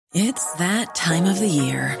It's that time of the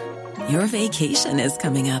year. Your vacation is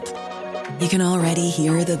coming up. You can already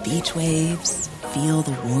hear the beach waves, feel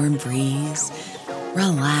the warm breeze,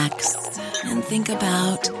 relax, and think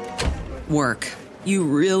about work. You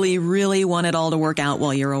really, really want it all to work out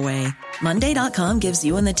while you're away. Monday.com gives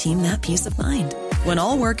you and the team that peace of mind. When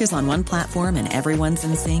all work is on one platform and everyone's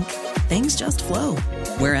in sync, things just flow.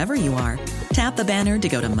 Wherever you are, tap the banner to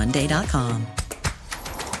go to Monday.com.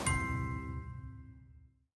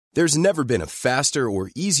 There's never been a faster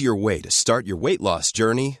or easier way to start your weight loss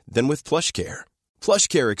journey than with PlushCare.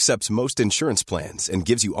 PlushCare accepts most insurance plans and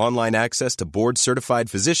gives you online access to board-certified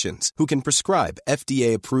physicians who can prescribe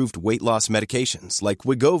FDA-approved weight loss medications like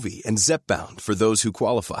Wegovy and Zepbound for those who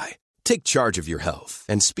qualify. Take charge of your health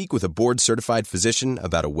and speak with a board-certified physician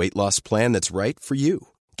about a weight loss plan that's right for you.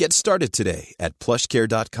 Get started today at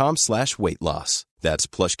plushcare.com/weight loss. That's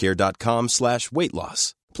plushcare.com/weight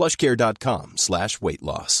loss. plushcare.com/weight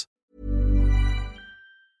loss.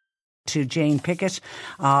 To Jane Pickett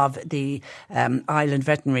of the Island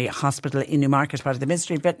Veterinary Hospital in Newmarket, part of the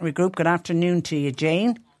Ministry Veterinary Group. Good afternoon to you,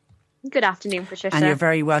 Jane. Good afternoon, Patricia. And you're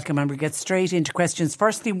very welcome, and we'll get straight into questions.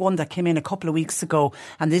 Firstly, one that came in a couple of weeks ago,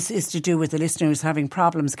 and this is to do with the listener who's having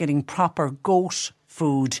problems getting proper goat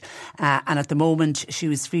food, and at the moment she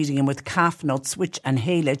was feeding him with calf nuts and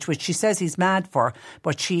haylage, which she says he's mad for,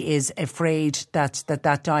 but she is afraid that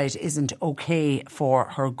diet isn't okay for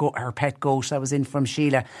her pet goat. That was in from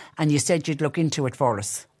Sheila, and you said you'd look into it for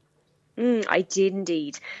us. I did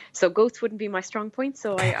indeed. So goats wouldn't be my strong point,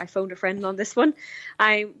 so I phoned a friend on this one.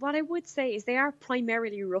 What I would say is they are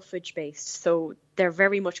primarily roughage based, so they're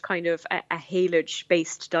very much kind of a haylage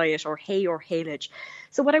based diet, or hay or haylage.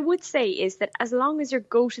 So what I would say is that as long as your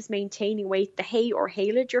goat is maintaining weight, the hay or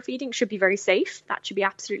haylage you're feeding should be very safe. That should be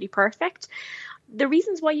absolutely perfect. The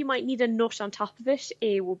reasons why you might need a nut on top of it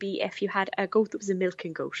will be if you had a goat that was a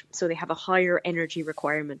milking goat, so they have a higher energy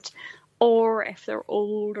requirement, or if they're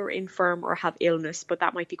old or infirm or have illness, but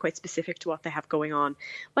that might be quite specific to what they have going on.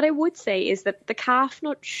 What I would say is that the calf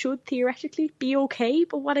nut should theoretically be okay,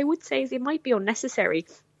 but what I would say is it might be unnecessary.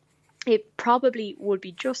 It probably would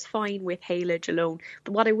be just fine with haylage alone.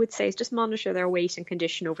 But what I would say is just monitor their weight and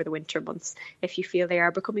condition over the winter months. If you feel they are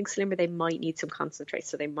becoming slimmer, they might need some concentrates,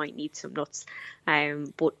 so they might need some nuts.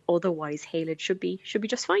 But otherwise, haylage should be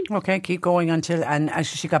just fine. Okay, keep going until, and as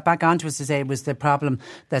she got back onto us to say it was the problem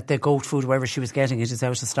that the goat food, wherever she was getting it, is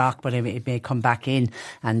out of stock, but it may come back in,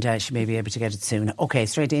 and she may be able to get it soon. Okay,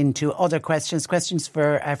 straight into other questions. Questions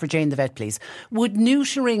for Jane the vet, please. Would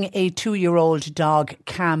neutering a 2-year-old dog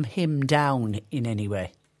calm him down in any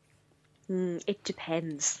way? It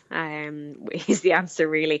depends, is the answer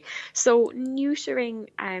really. So neutering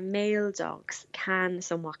male dogs can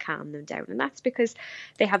somewhat calm them down, and that's because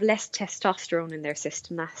they have less testosterone in their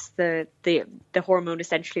system. That's the hormone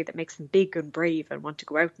essentially that makes them big and brave and want to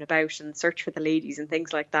go out and about and search for the ladies and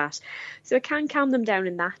things like that. So it can calm them down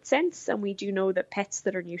in that sense, and we do know that pets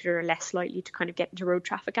that are neutered are less likely to kind of get into road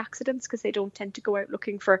traffic accidents because they don't tend to go out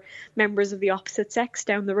looking for members of the opposite sex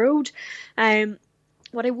down the road.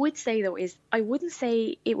 What I would say, though, is I wouldn't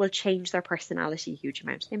say it will change their personality a huge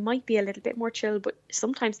amount. They might be a little bit more chill, but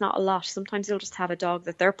sometimes not a lot. Sometimes you'll just have a dog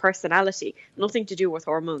that their personality, nothing to do with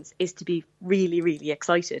hormones, is to be really, really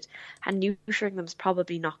excited. And neutering them is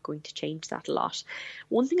probably not going to change that a lot.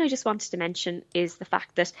 One thing I just wanted to mention is the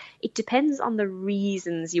fact that it depends on the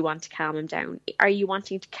reasons you want to calm them down. Are you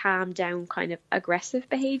wanting to calm down kind of aggressive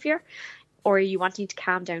behaviour? Or are you wanting to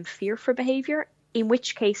calm down fearful behaviour? In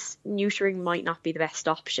which case, neutering might not be the best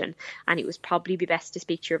option, and it would probably be best to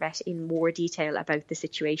speak to your vet in more detail about the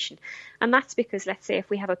situation. And that's because, let's say, if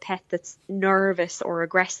we have a pet that's nervous or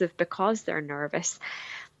aggressive because they're nervous,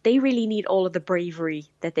 they really need all of the bravery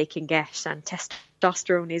that they can get, and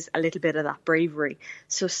testosterone is a little bit of that bravery.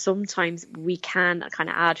 So sometimes we can kind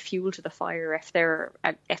of add fuel to the fire if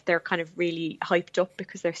they're kind of really hyped up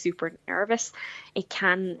because they're super nervous. It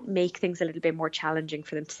can make things a little bit more challenging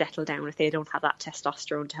for them to settle down if they don't have that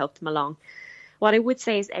testosterone to help them along. What I would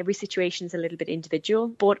say is every situation is a little bit individual,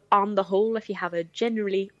 but on the whole, if you have a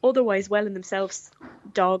generally otherwise well in themselves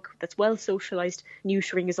dog that's well socialised,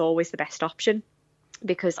 neutering is always the best option.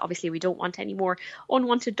 Because obviously we don't want any more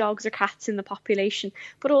unwanted dogs or cats in the population,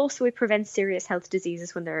 but also it prevents serious health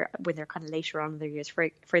diseases when they're kind of later on in their years. For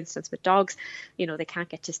instance, with dogs, they can't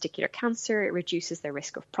get testicular cancer. It reduces their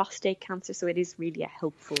risk of prostate cancer, so it is really a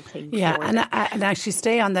helpful thing. Yeah, and actually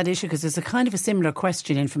stay on that issue, because there's a kind of a similar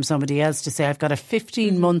question in from somebody else to say, I've got a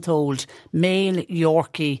 15-month-old male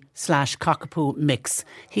Yorkie / Cockapoo mix.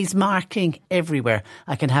 He's marking everywhere.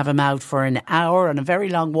 I can have him out for an hour on a very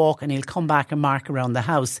long walk, and he'll come back and mark around around the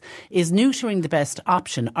house. Is neutering the best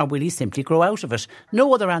option, or will he simply grow out of it?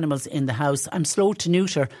 No other animals in the house. I'm slow to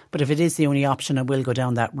neuter, but if it is the only option, I will go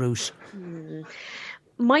down that route.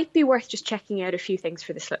 Might be worth just checking out a few things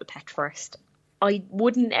for this little pet first. I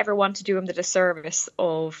wouldn't ever want to do him the disservice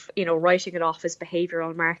of, writing it off as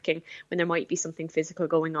behavioural marking when there might be something physical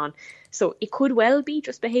going on. So it could well be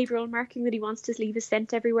just behavioural marking that he wants to leave his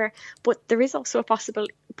scent everywhere, but there is also a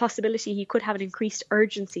possibility he could have an increased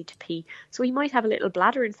urgency to pee. So he might have a little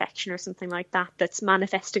bladder infection or something like that that's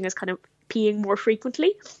manifesting as kind of peeing more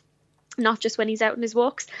frequently, not just when he's out on his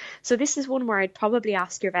walks. So this is one where I'd probably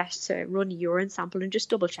ask your vet to run a urine sample and just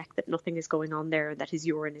double check that nothing is going on there, and that his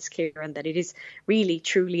urine is clear, and that it is really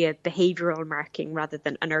truly a behavioural marking rather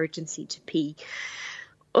than an urgency to pee.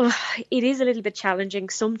 It is a little bit challenging.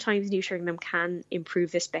 Sometimes neutering them can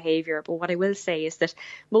improve this behaviour, but what I will say is that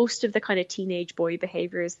most of the kind of teenage boy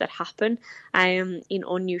behaviours that happen in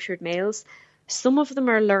unneutered males, some of them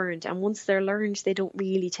are learned, and once they're learned, they don't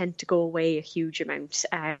really tend to go away a huge amount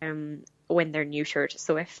when they're neutered.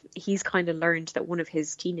 So if he's kind of learned that one of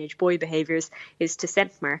his teenage boy behaviours is to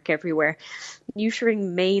scent mark everywhere,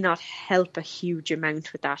 neutering may not help a huge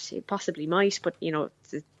amount with that. It possibly might, but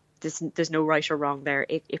there's no right or wrong there.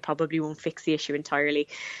 It probably won't fix the issue entirely.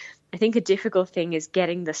 I think a difficult thing is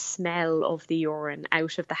getting the smell of the urine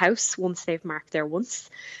out of the house once they've marked there once,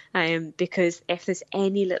 because if there's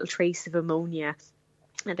any little trace of ammonia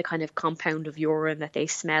and the kind of compound of urine that they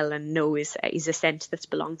smell and know is a scent that's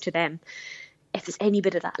belonged to them, if there's any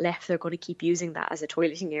bit of that left, they're going to keep using that as a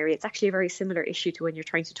toileting area. It's actually a very similar issue to when you're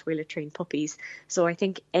trying to toilet train puppies. So I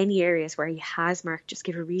think any areas where he has marked, just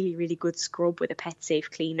give a really, really good scrub with a pet safe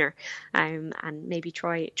cleaner, and maybe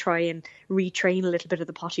try and retrain a little bit of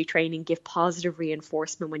the potty training, give positive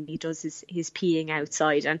reinforcement when he does his peeing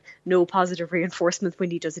outside, and no positive reinforcement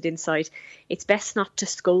when he does it inside. It's best not to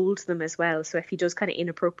scold them as well. So if he does kind of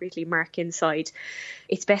inappropriately mark inside,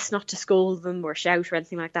 it's best not to scold them or shout or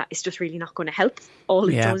anything like that. It's just really not going to help. All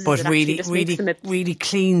it does but is it really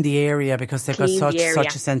clean the area, because they've got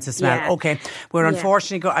such a sense of smell. Yeah. Okay, we're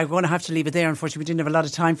unfortunately I'm going to have to leave it there. Unfortunately, we didn't have a lot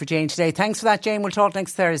of time for Jane today. Thanks for that, Jane. We'll talk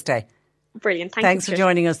next Thursday. Brilliant. Thanks for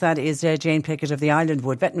joining us. That is Jane Pickett of the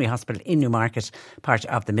Islandwood Veterinary Hospital in Newmarket, part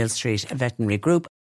of the Mill Street Veterinary Group.